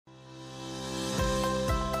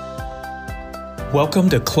Welcome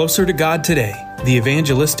to Closer to God Today, the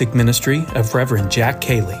evangelistic ministry of Reverend Jack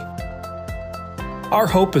Cayley. Our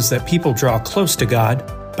hope is that people draw close to God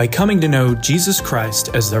by coming to know Jesus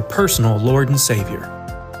Christ as their personal Lord and Savior.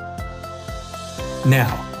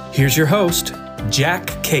 Now, here's your host,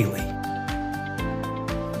 Jack Cayley.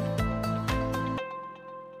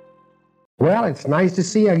 Well, it's nice to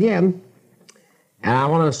see you again. And I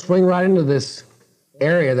want to swing right into this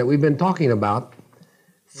area that we've been talking about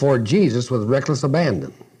for Jesus with reckless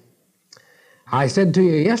abandon. I said to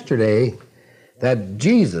you yesterday that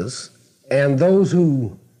Jesus and those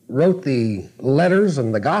who wrote the letters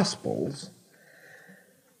and the Gospels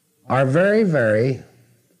are very, very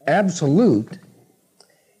absolute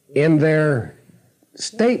in their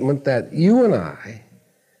statement that you and I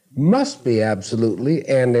must be absolutely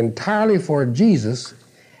and entirely for Jesus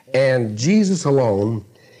and Jesus alone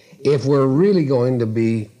if we're really going to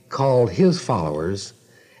be called His followers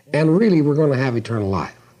and really we're going to have eternal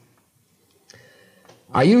life.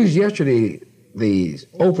 I used yesterday the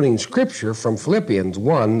opening scripture from Philippians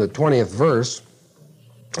 1, the 20th verse,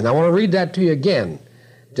 and I want to read that to you again,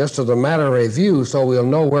 just as a matter of review so we'll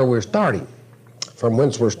know where we're starting, from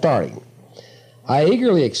whence we're starting. I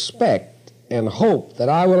eagerly expect and hope that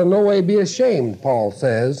I will in no way be ashamed, Paul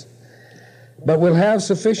says, but will have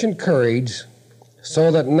sufficient courage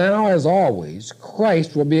so that now as always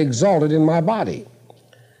Christ will be exalted in my body,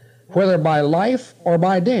 whether by life or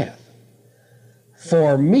by death.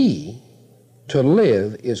 For me to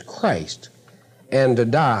live is Christ, and to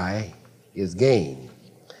die is gain.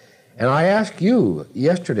 And I asked you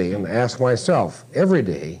yesterday, and ask myself every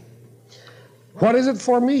day, what is it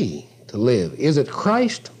for me to live? Is it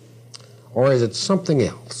Christ, or is it something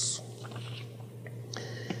else?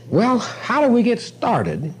 Well, how do we get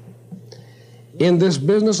started in this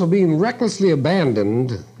business of being recklessly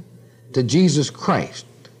abandoned to Jesus Christ?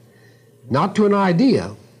 Not to an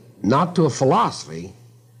idea, not to a philosophy,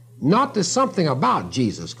 not to something about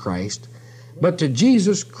Jesus Christ, but to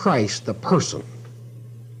Jesus Christ, the person.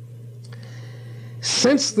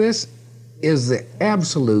 Since this is the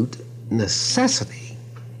absolute necessity,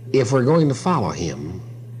 if we're going to follow Him,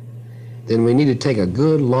 then we need to take a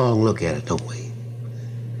good long look at it, don't we?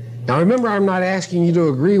 Now remember, I'm not asking you to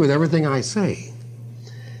agree with everything I say,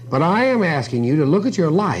 but I am asking you to look at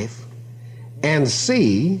your life and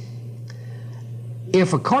see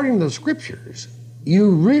if, according to the Scriptures,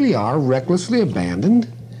 you really are recklessly abandoned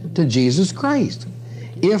to Jesus Christ.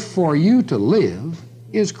 If for you to live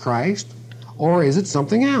is Christ, or is it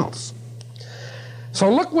something else? So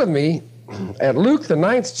look with me at Luke, the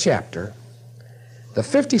 9th chapter, the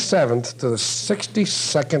 57th to the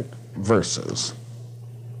 62nd verses.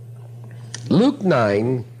 Luke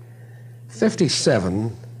 9,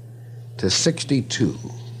 57 to 62.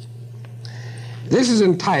 This is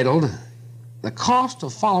entitled, The Cost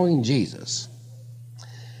of Following Jesus.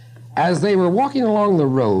 As they were walking along the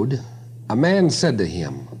road, a man said to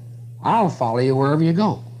him, I'll follow you wherever you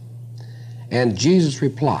go. And Jesus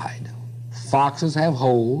replied, Foxes have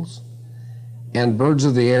holes, and birds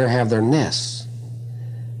of the air have their nests,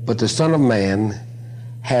 but the Son of Man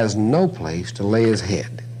has no place to lay his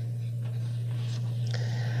head.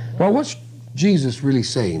 Well, what's Jesus really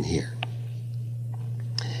saying here?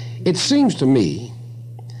 It seems to me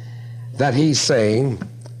that He's saying,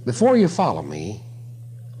 before you follow me,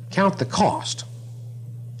 count the cost.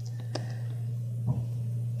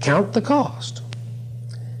 Count the cost.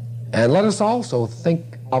 And let us also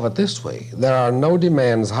think of it this way. There are no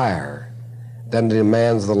demands higher than the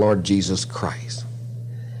demands of the Lord Jesus Christ.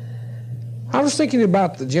 I was thinking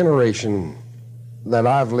about the generation that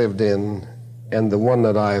I've lived in and the one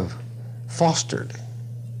that I've fostered,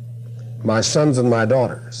 my sons and my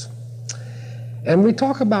daughters. And we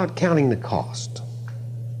talk about counting the cost.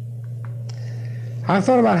 I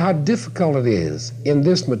thought about how difficult it is in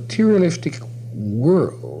this materialistic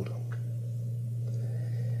world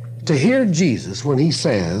to hear Jesus when He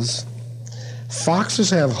says, Foxes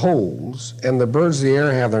have holes and the birds of the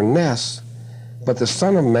air have their nests, but the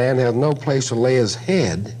Son of Man has no place to lay His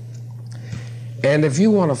head. And if you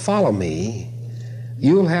want to follow me,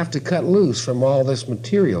 you'll have to cut loose from all these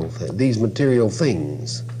material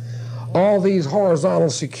things. All these horizontal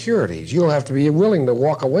securities, you'll have to be willing to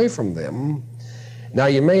walk away from them. Now,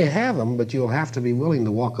 you may have them, but you'll have to be willing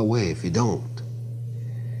to walk away if you don't.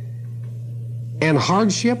 And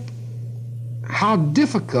hardship, how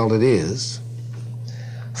difficult it is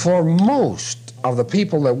for most of the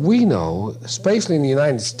people that we know, especially in the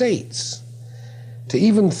United States, to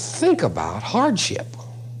even think about hardship.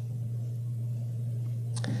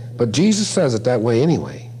 But Jesus says it that way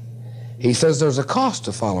anyway. He says there's a cost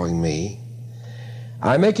to following me.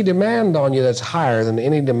 I make a demand on you that's higher than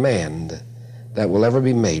any demand that will ever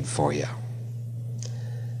be made for you.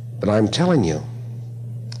 But I'm telling you,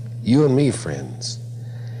 you and me, friends,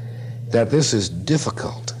 that this is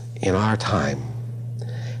difficult in our time.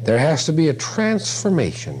 There has to be a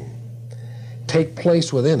transformation take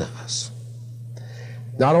place within us.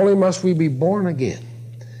 Not only must we be born again,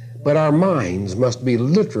 but our minds must be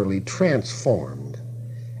literally transformed,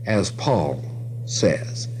 as Paul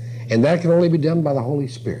says. And that can only be done by the Holy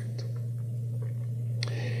Spirit.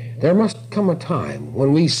 There must come a time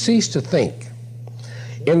when we cease to think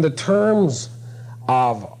in the terms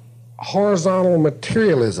of horizontal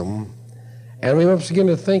materialism, and we must begin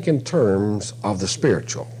to think in terms of the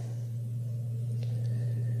spiritual.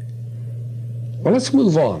 Well, let's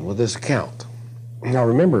move on with this account. Now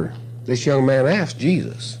remember, this young man asked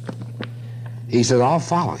Jesus. He said, I'll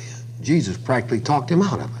follow you. Jesus practically talked him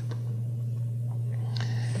out of it.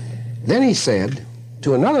 Then he said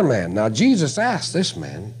to another man, now Jesus asked this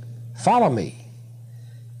man, follow me.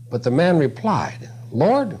 But the man replied,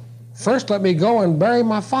 Lord, first let me go and bury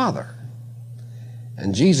my father.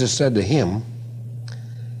 And Jesus said to him,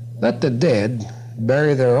 let the dead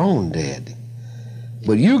bury their own dead,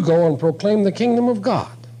 but you go and proclaim the kingdom of God.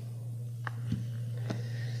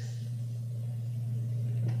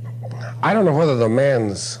 I don't know whether the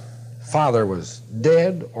man's father was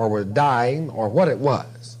dead or was dying or what it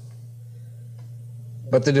was,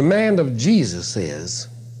 but the demand of Jesus is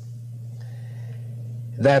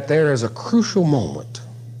that there is a crucial moment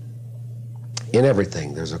in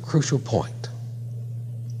everything. There's a crucial point.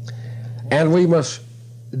 And we must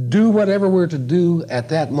do whatever we're to do at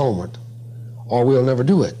that moment, or we'll never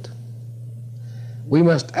do it. We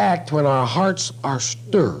must act when our hearts are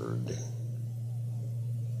stirred.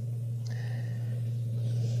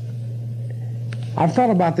 I've thought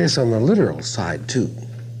about this on the literal side too.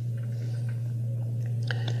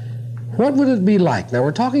 What would it be like? Now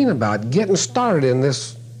we're talking about getting started in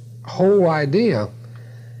this whole idea,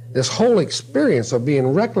 this whole experience of being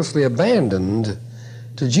recklessly abandoned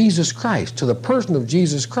to Jesus Christ, to the person of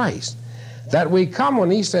Jesus Christ. That we come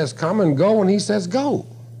when he says come and go when he says go.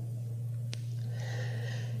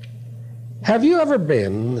 Have you ever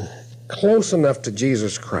been close enough to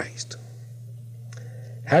Jesus Christ?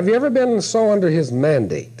 Have you ever been so under his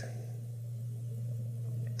mandate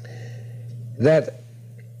that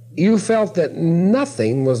you felt that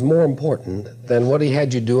nothing was more important than what he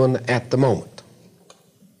had you doing at the moment?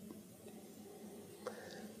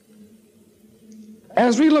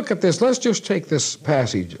 As we look at this, let's just take this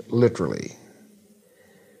passage literally.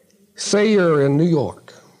 Say you're in New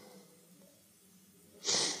York.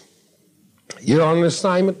 You're on an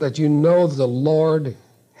assignment that you know the Lord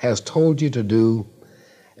has told you to do,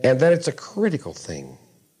 and that it's a critical thing.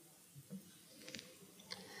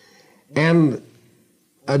 And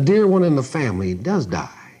a dear one in the family does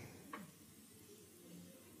die.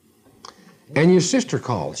 And your sister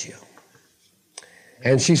calls you,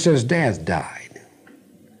 and she says, Dad's died.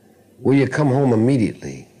 Will you come home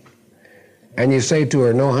immediately? And you say to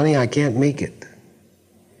her, no, honey, I can't make it.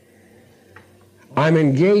 I'm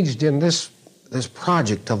engaged in this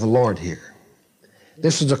project of the Lord here.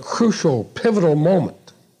 This is a crucial, pivotal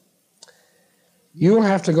moment. You'll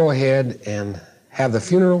have to go ahead and have the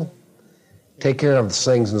funeral, take care of the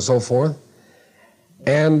things and so forth,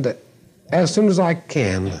 and as soon as I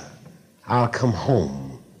can, I'll come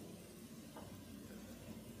home.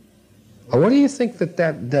 Well, what do you think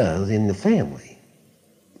that does in the family?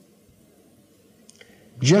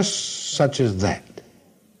 Just such as that.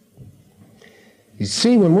 You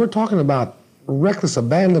see, when we're talking about reckless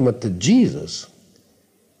abandonment to Jesus,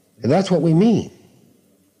 that's what we mean.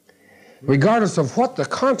 Regardless of what the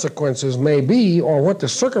consequences may be or what the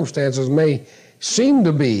circumstances may seem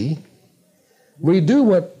to be, we do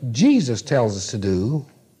what Jesus tells us to do,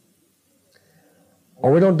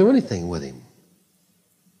 or we don't do anything with him.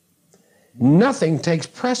 Nothing takes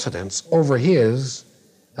precedence over his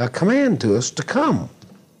command to us to come.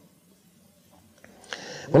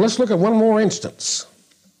 Well, let's look at one more instance.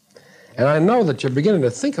 And I know that you're beginning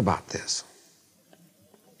to think about this.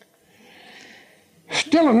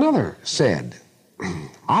 Still another said,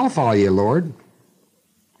 I'll follow you, Lord,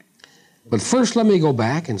 but first let me go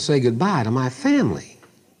back and say goodbye to my family.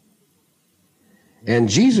 And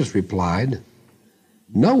Jesus replied,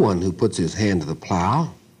 no one who puts his hand to the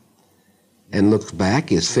plow and looks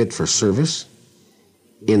back is fit for service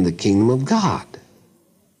in the kingdom of God.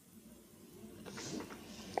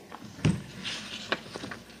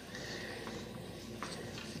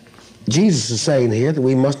 Jesus is saying here that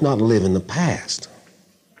we must not live in the past.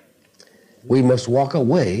 We must walk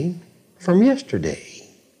away from yesterday.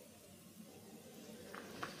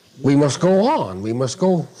 We must go on. We must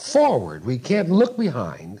go forward. We can't look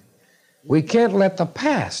behind. We can't let the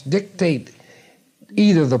past dictate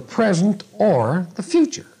either the present or the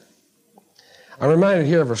future. I'm reminded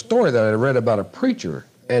here of a story that I read about a preacher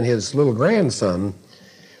and his little grandson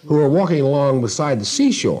who were walking along beside the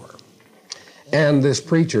seashore. And this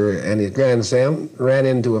preacher and his grandson ran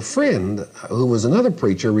into a friend who was another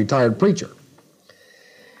preacher, a retired preacher.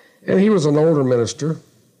 And he was an older minister,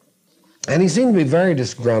 and he seemed to be very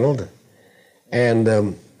disgruntled. And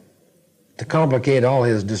to complicate all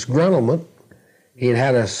his disgruntlement, he had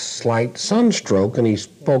had a slight sunstroke, and he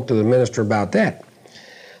spoke to the minister about that.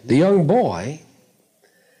 The young boy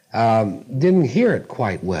didn't hear it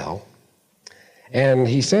quite well, and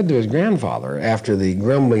he said to his grandfather, after the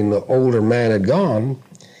grumbling older man had gone,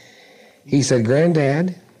 he said,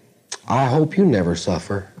 "Granddad, I hope you never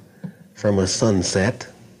suffer from a sunset."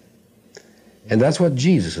 And that's what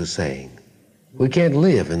Jesus is saying. We can't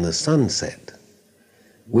live in the sunset.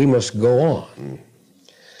 We must go on.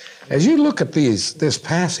 As you look at this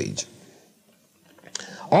passage,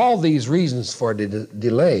 all these reasons for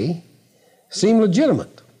delay seem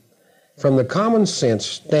legitimate from the common sense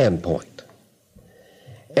standpoint.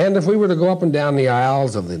 And if we were to go up and down the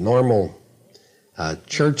aisles of the normal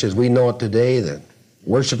church as we know it today, the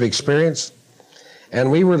worship experience, and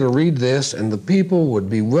we were to read this and the people would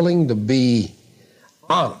be willing to be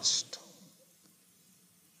honest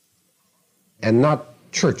and not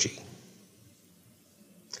churchy,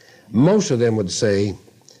 most of them would say,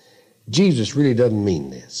 Jesus really doesn't mean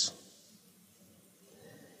this.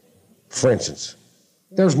 For instance,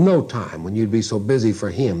 there's no time when you'd be so busy for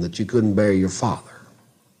him that you couldn't bear your father.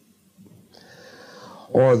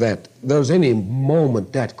 Or that there's any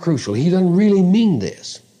moment that crucial. He doesn't really mean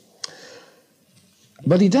this.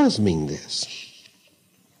 But he does mean this.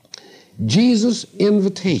 Jesus'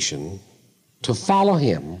 invitation to follow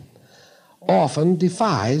him often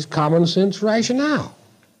defies common sense rationale.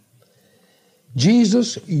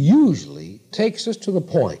 Jesus usually takes us to the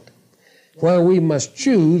point where we must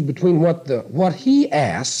choose between what he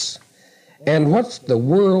asks and what the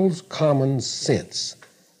world's common sense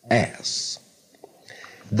asks.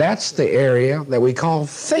 That's the area that we call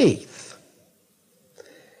faith.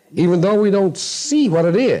 Even though we don't see what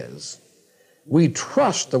it is, we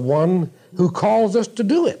trust the one who calls us to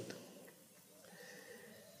do it.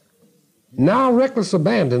 Now reckless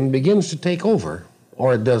abandon begins to take over,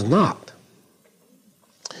 or it does not.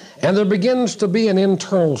 And there begins to be an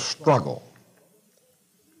internal struggle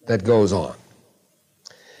that goes on.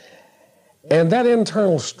 And that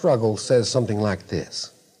internal struggle says something like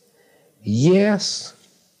this: yes,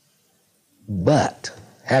 but.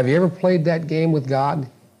 Have you ever played that game with God?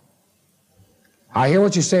 I hear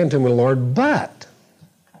what you're saying to me, Lord, but.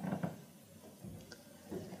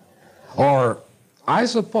 Or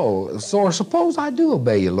suppose I do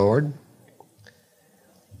obey you, Lord.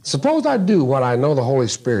 Suppose I do what I know the Holy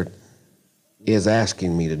Spirit is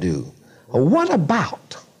asking me to do. Well, what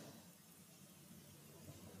about?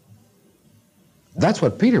 That's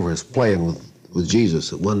what Peter was playing with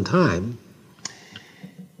Jesus at one time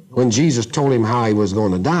when Jesus told him how he was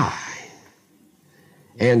going to die.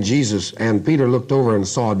 And Peter looked over and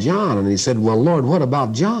saw John, and he said, well, Lord, what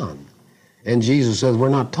about John? And Jesus says, we're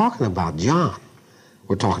not talking about John.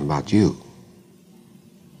 We're talking about you.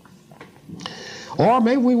 Or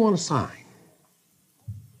maybe we want a sign.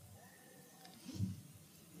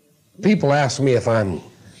 People ask me if I'm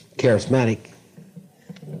charismatic.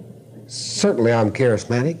 Certainly I'm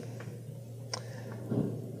charismatic.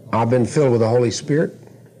 I've been filled with the Holy Spirit.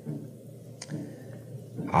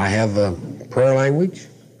 I have a prayer language.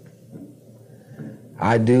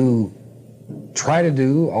 I try to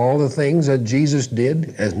do all the things that Jesus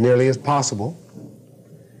did as nearly as possible.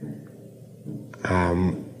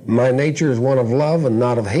 My nature is one of love and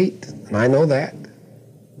not of hate, and I know that.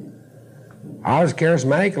 I was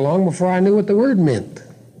charismatic long before I knew what the word meant.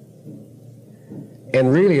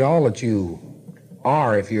 And really all that you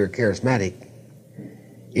are, if you're charismatic,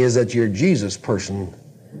 is that you're Jesus person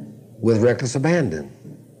with reckless abandon.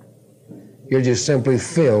 You're just simply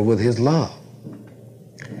filled with his love.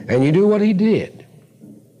 And you do what he did.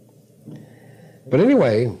 But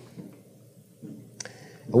anyway,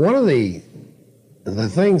 one of the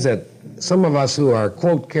things that some of us who are,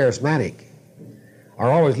 quote, charismatic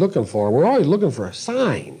are always looking for, we're always looking for a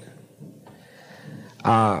sign.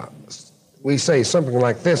 We say something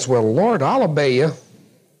like this, well, Lord, I'll obey you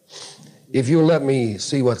if you'll let me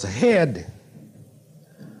see what's ahead.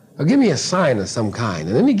 Or give me a sign of some kind.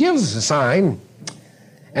 And then he gives us a sign,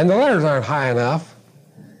 and the letters aren't high enough.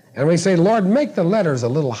 And we say, Lord, make the letters a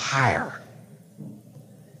little higher.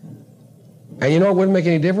 And you know, it wouldn't make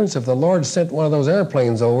any difference if the Lord sent one of those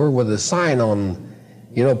airplanes over with a sign on,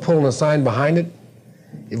 you know, pulling a sign behind it.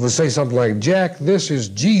 It would say something like, Jack, this is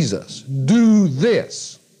Jesus. Do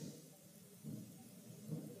this.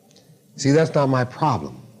 See, that's not my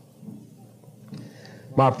problem.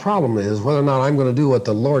 My problem is whether or not I'm going to do what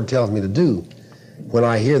the Lord tells me to do when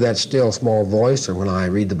I hear that still small voice or when I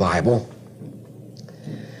read the Bible.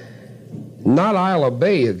 Not I'll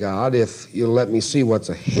obey you, God, if you'll let me see what's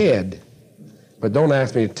ahead, but don't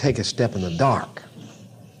ask me to take a step in the dark.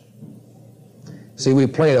 See, we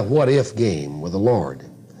play a what-if game with the Lord,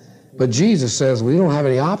 but Jesus says we don't have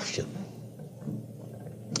any option.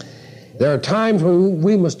 There are times when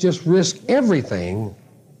we must just risk everything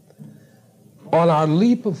on our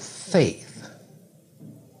leap of faith.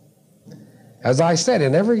 As I said,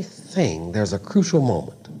 in everything there's a crucial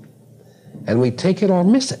moment, and we take it or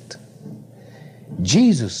miss it.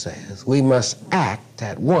 Jesus says we must act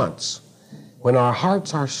at once when our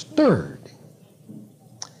hearts are stirred.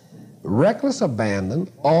 Reckless abandon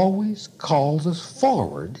always calls us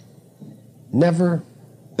forward, never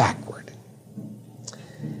backward.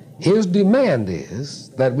 His demand is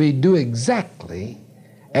that we do exactly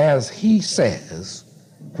as he says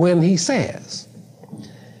when he says.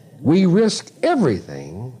 We risk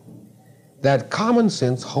everything that common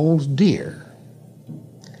sense holds dear.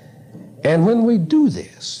 And when we do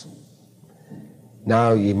this,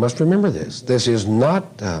 now you must remember this is not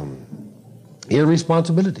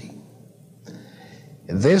irresponsibility.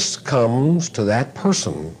 This comes to that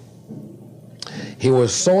person. He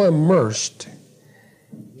was so immersed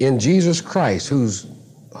in Jesus Christ, whose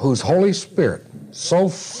Holy Spirit so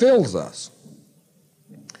fills us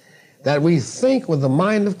that we think with the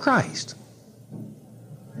mind of Christ,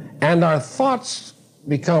 and our thoughts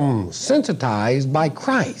become sensitized by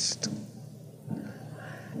Christ.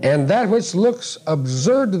 And that which looks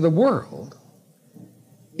absurd to the world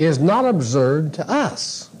is not absurd to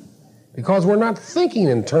us, because we're not thinking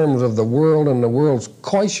in terms of the world and the world's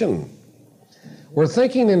coition. We're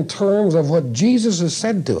thinking in terms of what Jesus has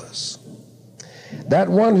said to us, that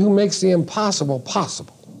one who makes the impossible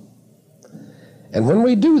possible. And when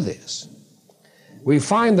we do this, we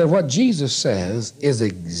find that what Jesus says is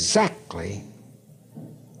exactly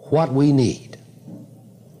what we need.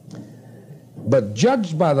 But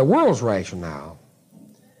judged by the world's rationale,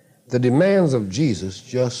 the demands of Jesus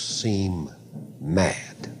just seem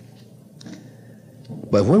mad.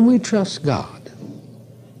 But when we trust God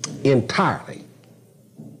entirely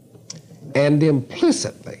and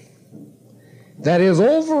implicitly, that is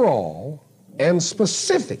overall and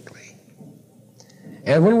specifically,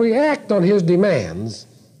 and when we act on his demands,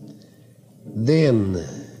 then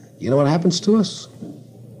you know what happens to us?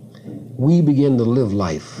 We begin to live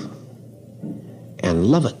life and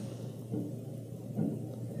love it.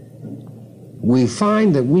 We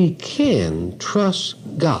find that we can trust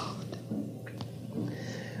God.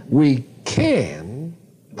 We can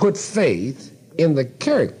put faith in the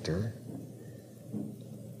character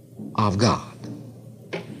of God.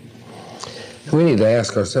 We need to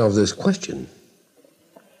ask ourselves this question: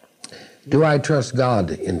 do I trust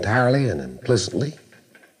God entirely and implicitly?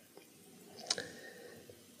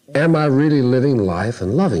 Am I really living life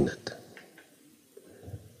and loving it?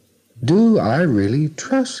 Do I really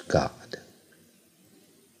trust God?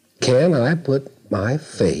 Can I put my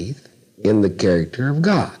faith in the character of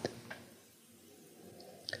God?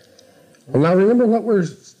 Well, now remember what we're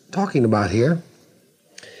talking about here.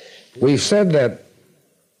 We've said that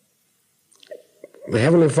the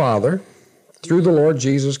Heavenly Father, through the Lord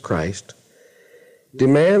Jesus Christ,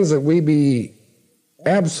 demands that we be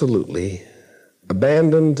absolutely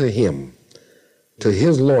abandoned to him, to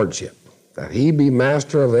his lordship, that he be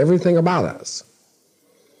master of everything about us.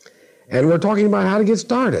 And we're talking about how to get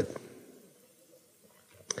started.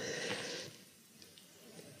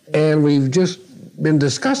 And we've just been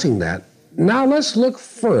discussing that. Now let's look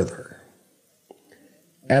further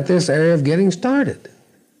at this area of getting started.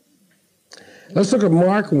 Let's look at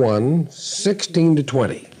Mark 1, 16 to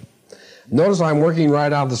 20. Notice I'm working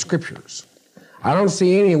right out of the Scriptures. I don't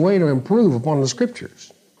see any way to improve upon the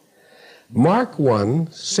Scriptures. Mark 1,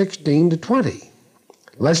 16 to 20.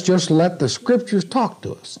 Let's just let the Scriptures talk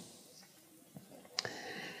to us.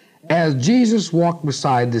 As Jesus walked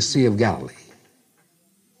beside the Sea of Galilee,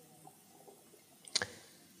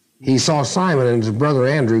 he saw Simon and his brother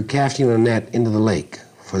Andrew casting a net into the lake,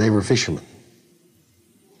 for they were fishermen.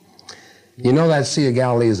 You know, that Sea of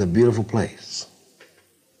Galilee is a beautiful place.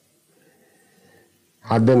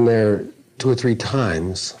 I've been there 2 or 3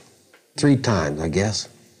 times, 3 times, I guess.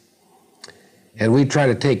 And we try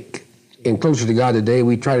to take, in Closer to God Today,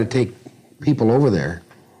 we try to take people over there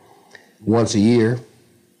once a year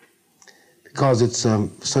because it's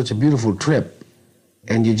such a beautiful trip,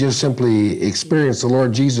 and you just simply experience the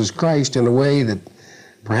Lord Jesus Christ in a way that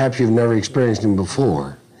perhaps you've never experienced him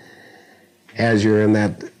before as you're in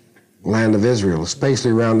that land of Israel,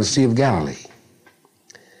 especially around the Sea of Galilee.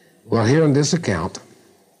 Well, here in this account,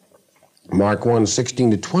 Mark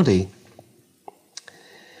 1:16-20,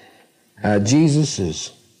 Jesus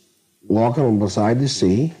is walking beside the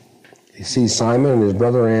sea. He sees Simon and his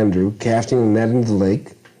brother Andrew casting a net into the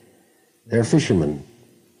lake. They're fishermen.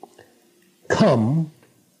 "Come,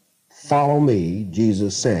 follow me,"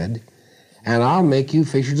 Jesus said, "and I'll make you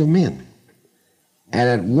fishers of men." And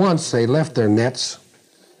at once they left their nets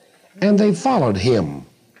and they followed him.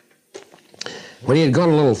 When he had gone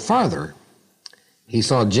a little farther, he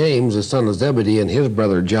saw James, the son of Zebedee, and his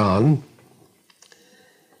brother John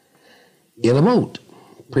in a boat,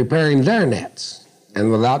 preparing their nets. And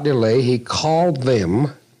without delay, he called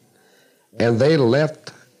them, and they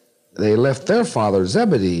left their father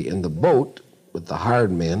Zebedee in the boat with the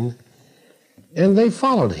hired men, and they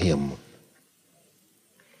followed him.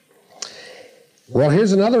 Well,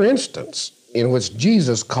 here's another instance in which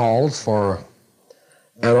Jesus calls for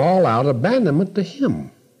an all-out abandonment to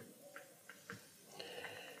him.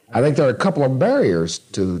 I think there are a couple of barriers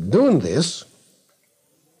to doing this.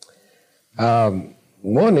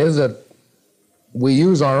 One is that we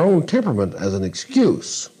use our own temperament as an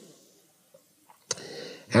excuse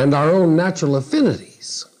and our own natural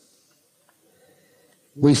affinities.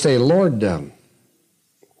 We say, "Lord, I'm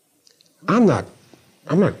not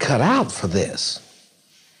cut out for this.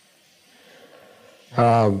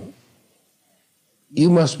 You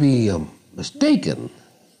must be mistaken."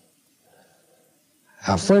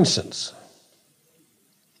 For instance,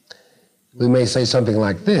 we may say something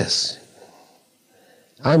like this: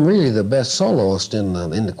 "I'm really the best soloist in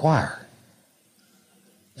the choir.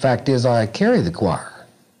 Fact is, I carry the choir.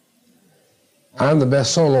 I'm the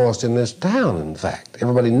best soloist in this town, in fact.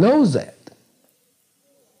 Everybody knows that."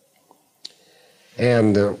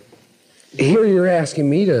 And here you're asking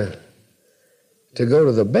me to go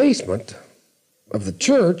to the basement of the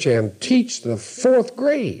church and teach the 4th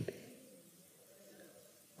grade.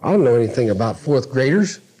 I don't know anything about 4th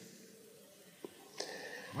graders.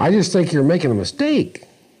 I just think you're making a mistake.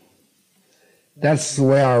 That's the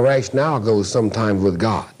way our rationale goes sometimes with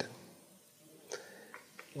God.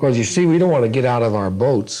 Because you see, we don't want to get out of our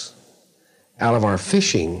boats, out of our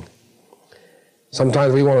fishing.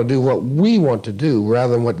 Sometimes we want to do what we want to do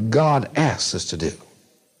rather than what God asks us to do.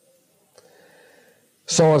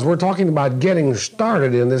 So as we're talking about getting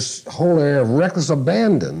started in this whole area of reckless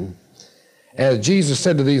abandon, as Jesus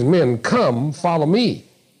said to these men, "Come, follow me."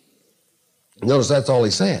 Notice that's all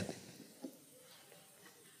he said.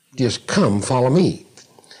 Just come, follow me.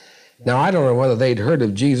 Now, I don't know whether they'd heard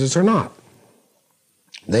of Jesus or not.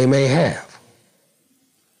 They may have.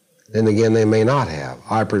 Then again, they may not have.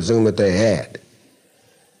 I presume that they had.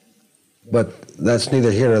 But that's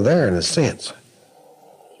neither here nor there in a sense.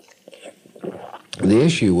 The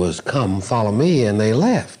issue was, "Come, follow me," and they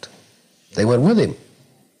left. They went with him.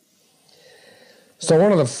 So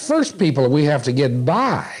one of the first people that we have to get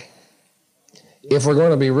by, if we're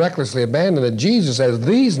going to be recklessly abandoned to Jesus, as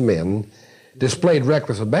these men displayed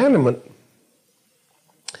reckless abandonment,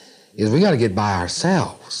 is we got to get by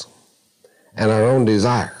ourselves and our own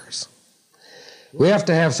desires. We have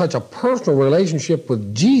to have such a personal relationship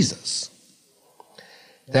with Jesus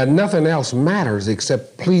that nothing else matters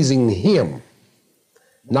except pleasing him,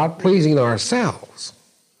 not pleasing ourselves.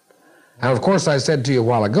 And of course, I said to you a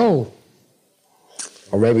while ago,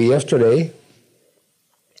 or maybe yesterday,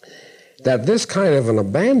 that this kind of an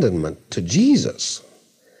abandonment to Jesus,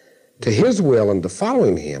 to his will and to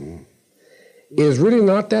following him, is really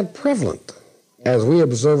not that prevalent as we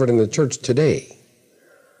observe it in the church today.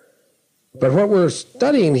 But what we're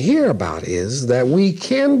studying here about is that we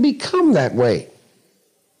can become that way.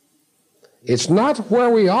 It's not where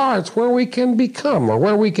we are, it's where we can become or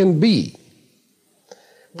where we can be,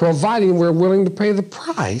 providing we're willing to pay the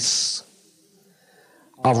price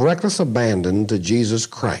of reckless abandon to Jesus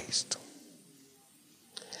Christ.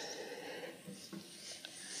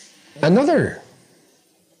 Another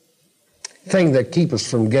thing that keeps us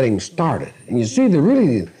from getting started, and you see,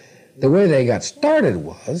 the way they got started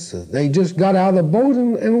was they just got out of the boat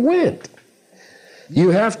and went. You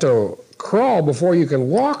have to crawl before you can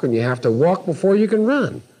walk, and you have to walk before you can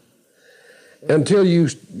run. Until you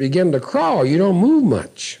begin to crawl, you don't move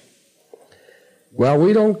much. Well,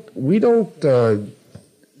 we don't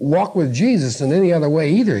walk with Jesus in any other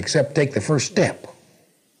way either, except take the first step.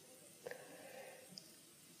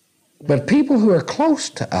 But people who are close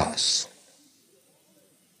to us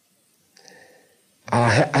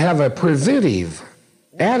have a preventive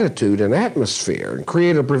attitude and atmosphere and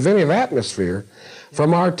create a preventive atmosphere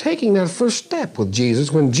from our taking that first step with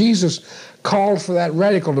Jesus when Jesus called for that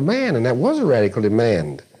radical demand, and that was a radical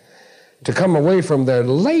demand, to come away from their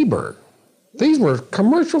labor. These were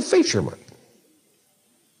commercial fishermen.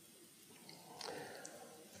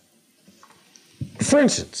 For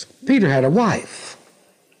instance, Peter had a wife.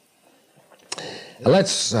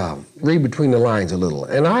 Let's read between the lines a little.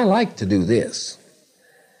 And I like to do this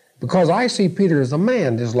because I see Peter as a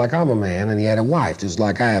man just like I'm a man, and he had a wife just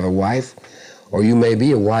like I have a wife, or you may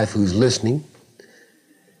be a wife who's listening.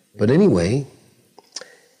 But anyway,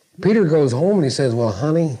 Peter goes home and he says, well,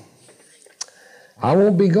 honey, I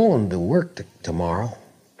won't be going to work tomorrow.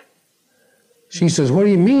 She says, what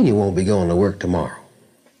do you mean you won't be going to work tomorrow?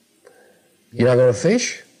 You're not going to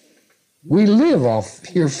fish? We live off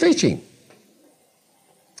here fishing.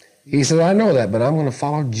 He said, I know that, but I'm going to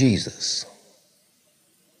follow Jesus.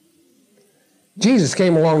 Jesus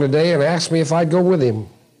came along today and asked me if I'd go with him.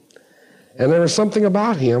 And there was something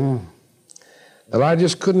about him that I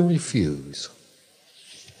just couldn't refuse.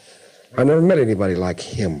 I never met anybody like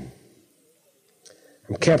him.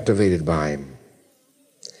 I'm captivated by him.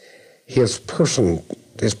 His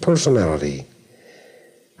personality.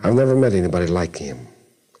 I've never met anybody like him.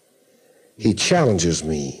 He challenges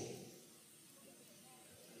me.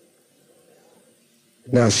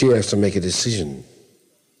 Now she has to make a decision,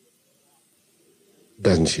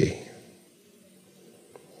 doesn't she?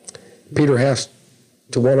 Peter has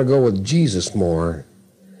to want to go with Jesus more,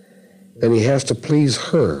 and he has to please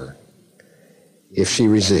her if she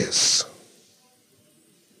resists.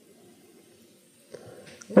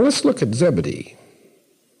 Well, let's look at Zebedee.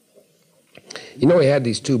 You know, he had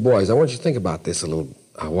these two boys. I want you to think about this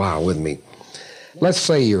a while with me. Let's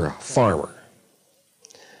say you're a farmer,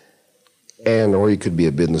 or you could be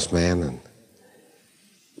a businessman,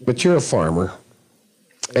 but you're a farmer,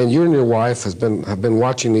 and you and your wife have been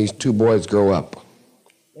watching these two boys grow up.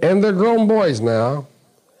 And they're grown boys now.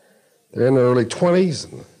 They're in their early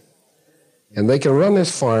 20s, and they can run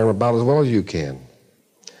this farm about as well as you can.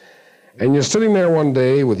 And you're sitting there one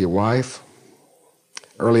day with your wife,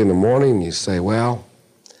 early in the morning, and you say, well,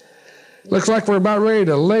 looks like we're about ready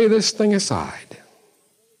to lay this thing aside.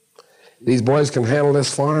 These boys can handle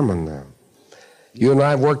this farm, and you and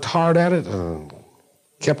I have worked hard at it and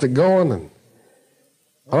kept it going, and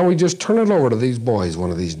why don't we just turn it over to these boys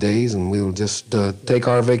one of these days, and we'll just take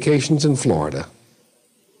our vacations in Florida.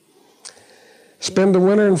 Spend the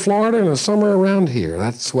winter in Florida and the summer around here.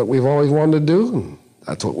 That's what we've always wanted to do, and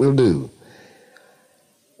that's what we'll do.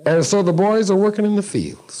 And so the boys are working in the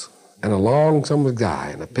fields, and along comes a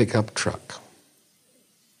guy in a pickup truck.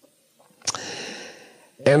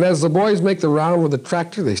 And as the boys make the round with the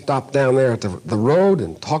tractor, they stop down there at the road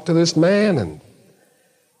and talk to this man and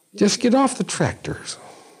just get off the tractors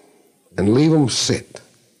and leave them sit.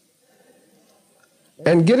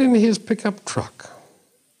 And get into his pickup truck.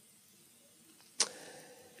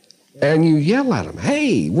 And you yell at them,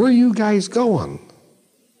 hey, where are you guys going?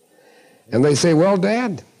 And they say, well,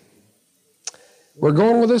 Dad, we're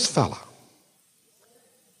going with this fella.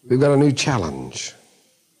 We've got a new challenge.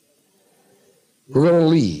 We're going to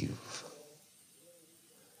leave.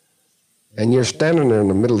 And you're standing there in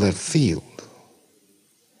the middle of that field,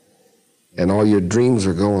 and all your dreams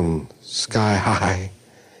are going sky high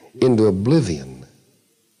into oblivion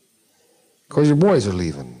because your boys are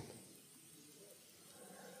leaving.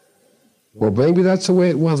 Well, maybe that's the way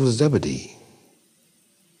it was with Zebedee.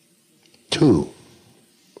 2.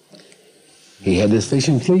 He had this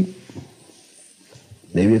fishing fleet,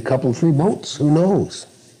 maybe a couple, 3 boats, who knows?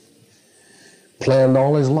 Planned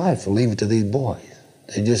all his life to leave it to these boys.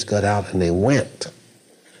 They just got out and they went.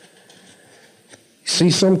 See,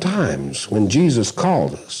 sometimes when Jesus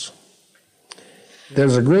called us,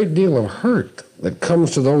 there's a great deal of hurt that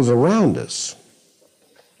comes to those around us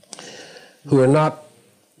who are not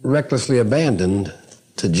recklessly abandoned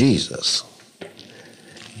to Jesus.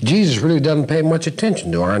 Jesus really doesn't pay much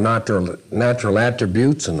attention to our natural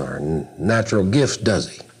attributes and our natural gifts, does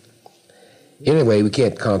he? Anyway, we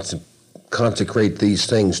can't consecrate these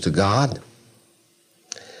things to God.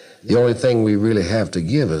 The only thing we really have to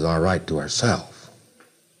give is our right to ourselves.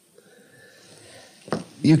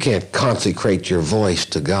 You can't consecrate your voice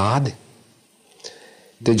to God.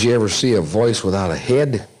 Did you ever see a voice without a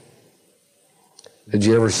head? Did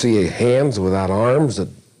you ever see hands without arms that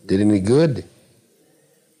did any good?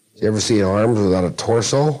 Did you ever see arms without a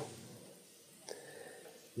torso?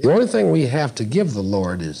 The only thing we have to give the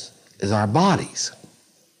Lord is our bodies.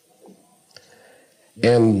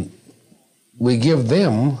 And we give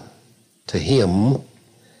them to him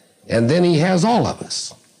And then He has all of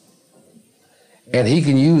us. And He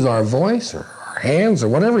can use our voice or our hands or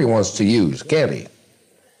whatever He wants to use, can't He?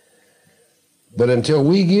 But until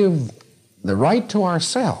we give the right to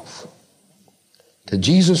ourselves, to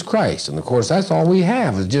Jesus Christ, and of course that's all we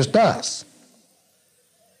have is just us,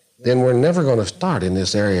 then we're never going to start in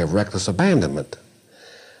this area of reckless abandonment,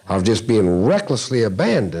 of just being recklessly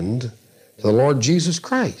abandoned to the Lord Jesus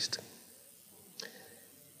Christ.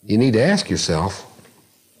 You need to ask yourself,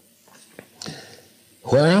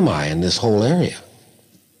 where am I in this whole area?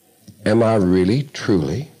 Am I really,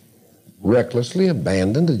 truly, recklessly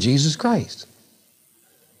abandoned to Jesus Christ?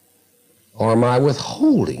 Or am I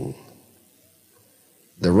withholding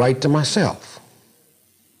the right to myself?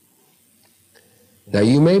 Now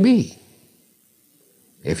you may be.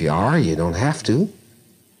 If you are, you don't have to.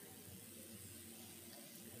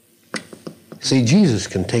 See, Jesus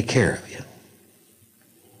can take care of you.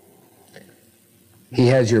 He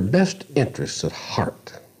has your best interests at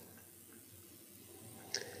heart.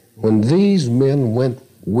 When these men went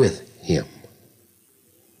with Him,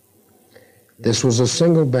 this was the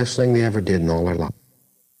single best thing they ever did in all their life.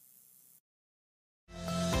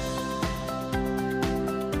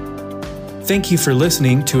 Thank you for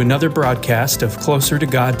listening to another broadcast of Closer to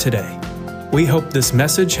God Today. We hope this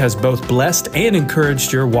message has both blessed and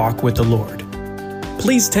encouraged your walk with the Lord.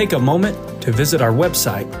 Please take a moment to visit our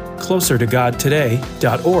website,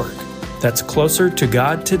 closertogodtoday.org. That's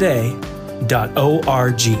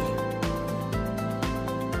closertogodtoday.org.